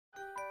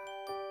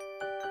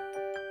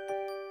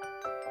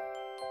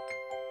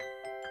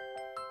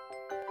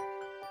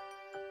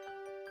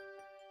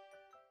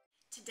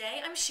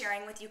Today I'm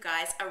sharing with you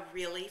guys a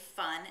really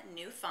fun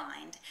new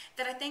find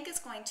that I think is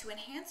going to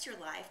enhance your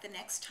life the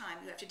next time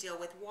you have to deal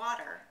with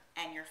water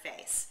and your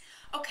face.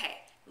 Okay,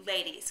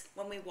 ladies,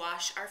 when we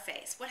wash our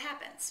face, what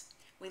happens?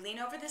 We lean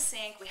over the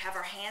sink, we have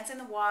our hands in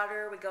the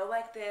water, we go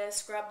like this,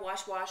 scrub,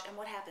 wash, and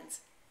what happens?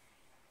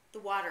 The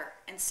water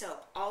and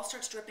soap all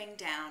starts dripping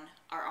down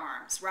our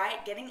arms,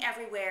 right? Getting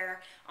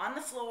everywhere, on the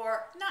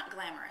floor, not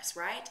glamorous,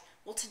 right?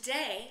 Well,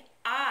 today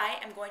I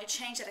am going to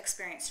change that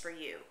experience for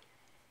you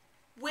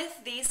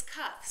with these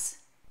cuffs.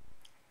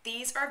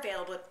 These are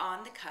available at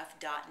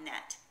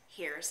onthecuff.net.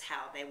 Here's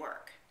how they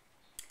work.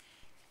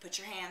 Put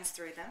your hands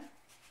through them,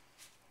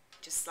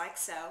 just like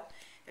so.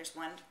 There's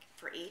one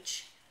for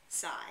each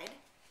side.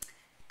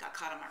 Got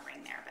caught on my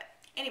ring there, but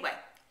anyway,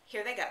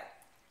 here they go.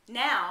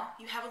 Now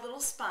you have a little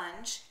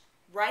sponge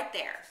right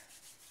there.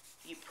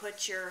 You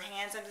put your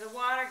hands under the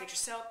water, get your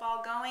soap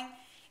all going.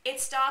 It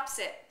stops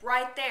it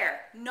right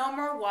there. No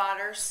more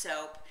water,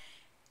 soap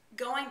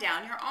going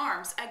down your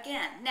arms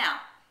again. Now,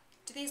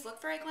 do these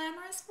look very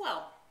glamorous?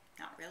 Well,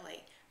 not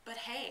really, but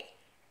hey,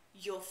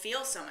 you'll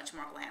feel so much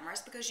more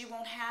glamorous because you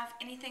won't have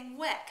anything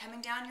wet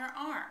coming down your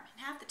arm.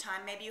 And half the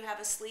time, maybe you have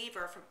a sleeve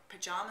or a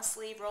pajama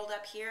sleeve rolled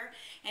up here,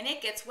 and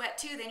it gets wet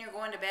too, then you're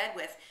going to bed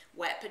with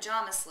wet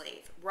pajama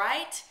sleeve,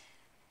 right?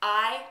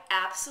 I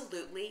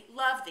absolutely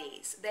love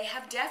these. They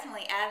have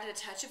definitely added a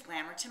touch of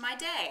glamour to my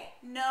day.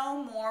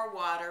 No more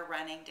water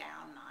running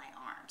down my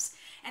arms.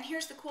 And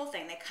here's the cool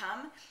thing. They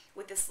come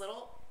with this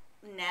little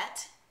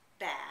net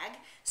bag,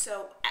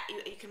 so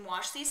you can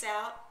wash these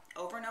out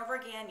over and over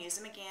again, use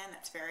them again.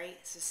 That's very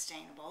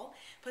sustainable.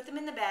 Put them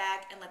in the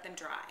bag and let them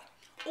dry.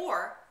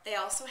 Or they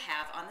also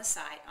have on the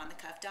site,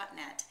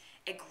 onthecuff.net,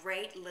 a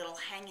great little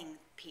hanging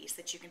piece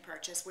that you can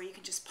purchase where you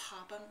can just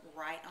pop them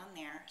right on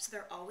there so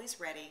they're always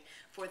ready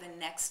for the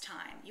next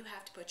time you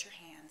have to put your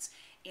hands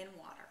in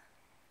water.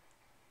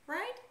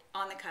 Right?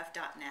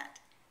 Onthecuff.net.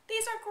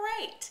 These are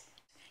great.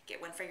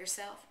 Get one for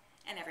yourself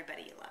and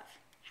everybody you love.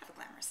 Have a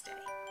glamorous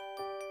day.